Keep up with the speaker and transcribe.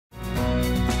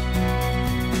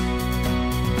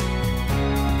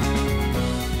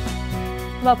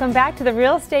Welcome back to the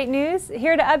Real Estate News.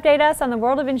 Here to update us on the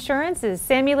world of insurance is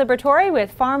Sammie Liberatore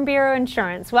with Farm Bureau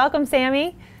Insurance. Welcome,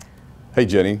 Sammie. Hey,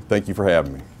 Jenny. Thank you for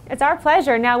having me. It's our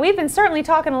pleasure. Now, we've been certainly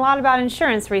talking a lot about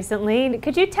insurance recently.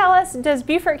 Could you tell us, does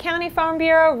Beaufort County Farm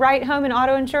Bureau write home and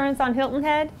auto insurance on Hilton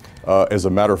Head? As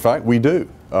a matter of fact, we do.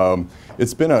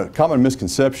 It's been a common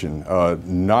misconception,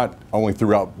 not only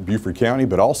throughout Beaufort County,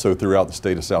 but also throughout the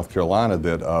state of South Carolina,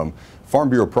 that Farm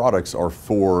Bureau products are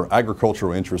for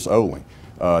agricultural interests only.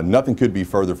 Nothing could be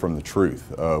further from the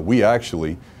truth. We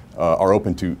actually are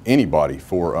open to anybody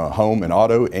for home and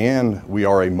auto, and we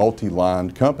are a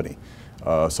multi-line company.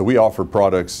 So we offer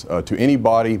products to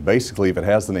anybody. Basically, if it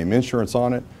has the name insurance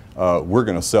on it, we're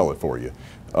going to sell it for you.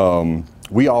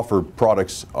 We offer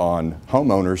products on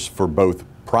homeowners for both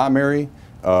primary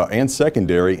and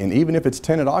secondary, and even if it's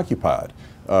tenant occupied,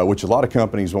 which a lot of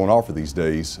companies won't offer these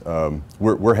days,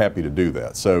 we're happy to do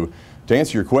that. So to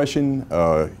answer your question,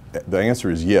 the answer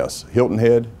is yes. Hilton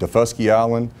Head, Tufusky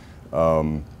Island,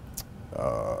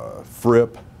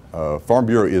 Fripp, Farm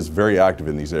Bureau is very active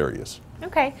in these areas.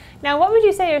 Okay. Now, what would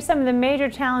you say are some of the major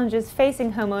challenges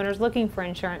facing homeowners looking for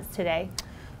insurance today?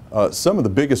 Some of the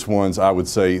biggest ones, I would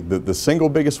say, the single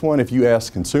biggest one, if you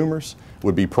ask consumers,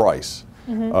 would be price.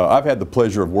 I've had the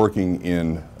pleasure of working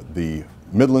in the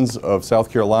Midlands of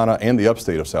South Carolina and the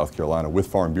upstate of South Carolina with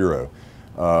Farm Bureau.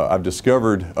 I've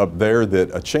discovered up there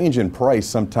that a change in price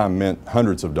sometimes meant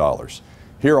hundreds of dollars.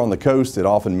 Here on the coast, it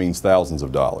often means thousands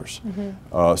of dollars.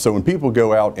 So when people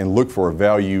go out and look for a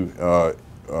value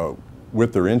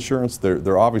with their insurance,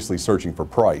 they're obviously searching for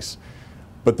price.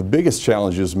 But the biggest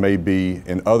challenges may be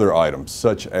in other items,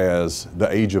 such as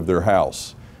the age of their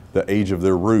house, the age of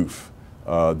their roof,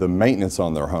 the maintenance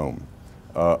on their home,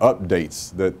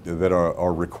 updates that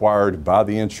are required by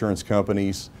the insurance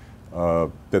companies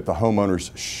that the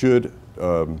homeowners should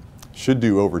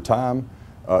do over time.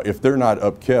 If they're not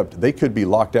upkept, they could be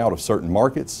locked out of certain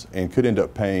markets and could end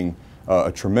up paying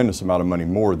a tremendous amount of money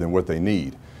more than what they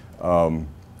need.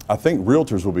 I think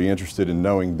realtors will be interested in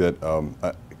knowing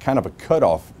that kind of a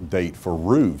cutoff date for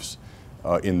roofs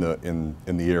in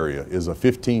the area is a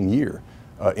 15-year.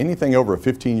 Anything over a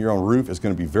 15-year on roof is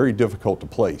going to be very difficult to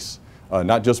place,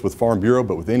 not just with Farm Bureau,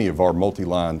 but with any of our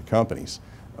multi-line companies.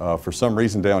 For some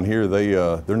reason down here,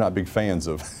 they're not big fans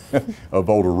of, of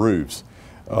older roofs.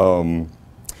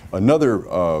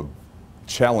 Another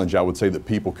challenge I would say that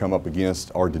people come up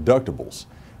against are deductibles.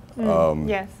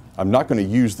 Yes. I'm not going to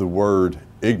use the word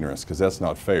ignorance because that's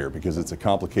not fair, because it's a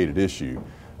complicated issue.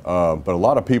 But a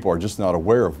lot of people are just not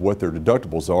aware of what their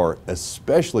deductibles are,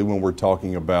 especially when we're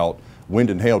talking about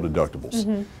wind and hail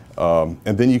deductibles.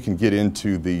 And then you can get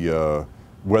into the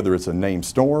whether it's a named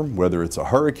storm, whether it's a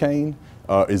hurricane,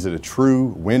 is it a true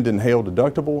wind and hail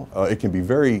deductible? It can be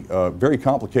very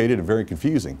complicated and very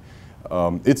confusing.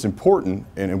 It's important,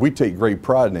 and we take great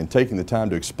pride in taking the time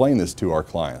to explain this to our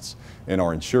clients and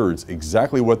our insureds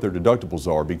exactly what their deductibles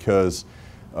are, because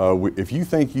if you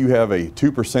think you have a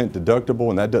 2% deductible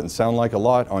and that doesn't sound like a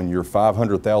lot on your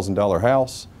 $500,000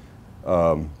 house,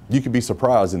 you could be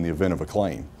surprised in the event of a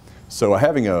claim. So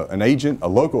having an agent, a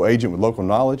local agent with local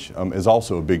knowledge is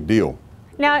also a big deal.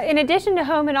 Now, in addition to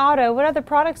home and auto, what other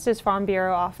products does Farm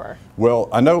Bureau offer? Well,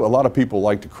 I know a lot of people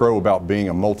like to crow about being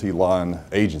a multi-line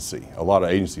agency. A lot of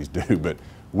agencies do, but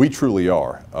we truly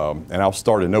are. And I'll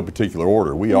start in no particular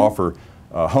order. We offer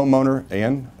homeowner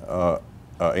and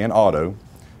auto.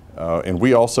 And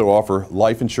we also offer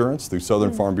life insurance through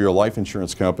Southern Farm Bureau Life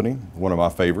Insurance Company, one of my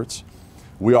favorites.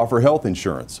 We offer health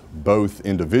insurance, both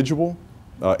individual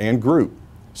and group,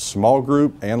 small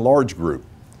group and large group.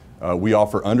 We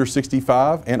offer under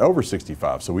 65 and over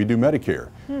 65, so we do Medicare.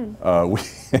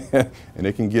 And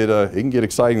it can get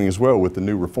exciting as well with the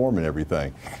new reform and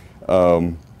everything.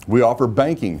 We offer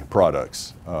banking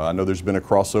products. I know there's been a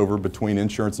crossover between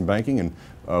insurance and banking,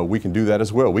 and we can do that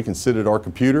as well. We can sit at our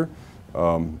computer,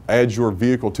 add your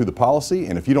vehicle to the policy,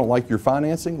 and if you don't like your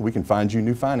financing, we can find you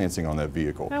new financing on that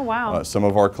vehicle. Oh, wow. Some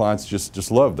of our clients just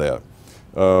love that.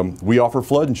 We offer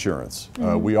flood insurance.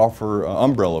 We offer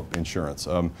umbrella insurance.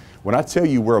 When I tell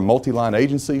you we're a multi-line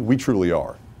agency, we truly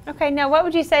are. Okay, now what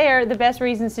would you say are the best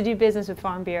reasons to do business with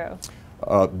Farm Bureau?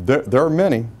 There are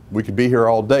many. We could be here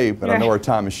all day, but I know our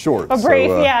time is short. A brief,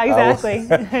 so, yeah, exactly.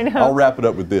 I know. I'll wrap it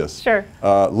up with this. Sure.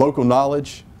 Local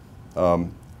knowledge.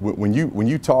 When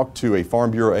you talk to a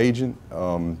Farm Bureau agent,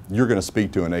 you're going to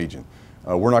speak to an agent.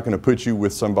 We're not going to put you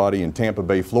with somebody in Tampa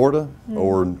Bay, Florida,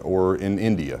 or in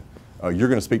India. You're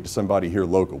going to speak to somebody here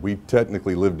local. We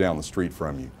technically live down the street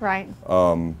from you. Right.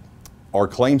 Our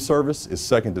claim service is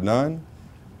second to none.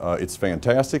 It's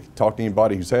fantastic. Talk to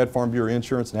anybody who's had Farm Bureau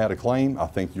insurance and had a claim. I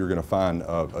think you're going to find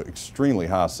extremely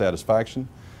high satisfaction.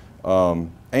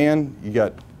 And you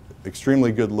got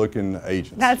extremely good-looking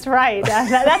agents. That's right.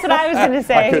 That's what I was going to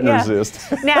say. I couldn't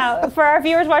resist. Now, for our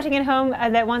viewers watching at home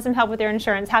that want some help with their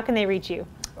insurance, how can they reach you?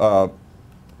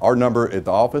 Our number at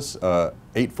the office,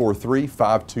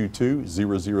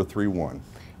 843-522-0031.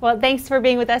 Well, thanks for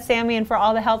being with us, Sammie, and for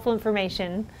all the helpful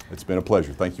information. It's been a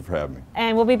pleasure. Thank you for having me.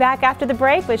 And we'll be back after the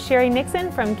break with Sherry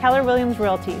Nixon from Keller Williams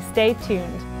Realty. Stay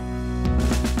tuned.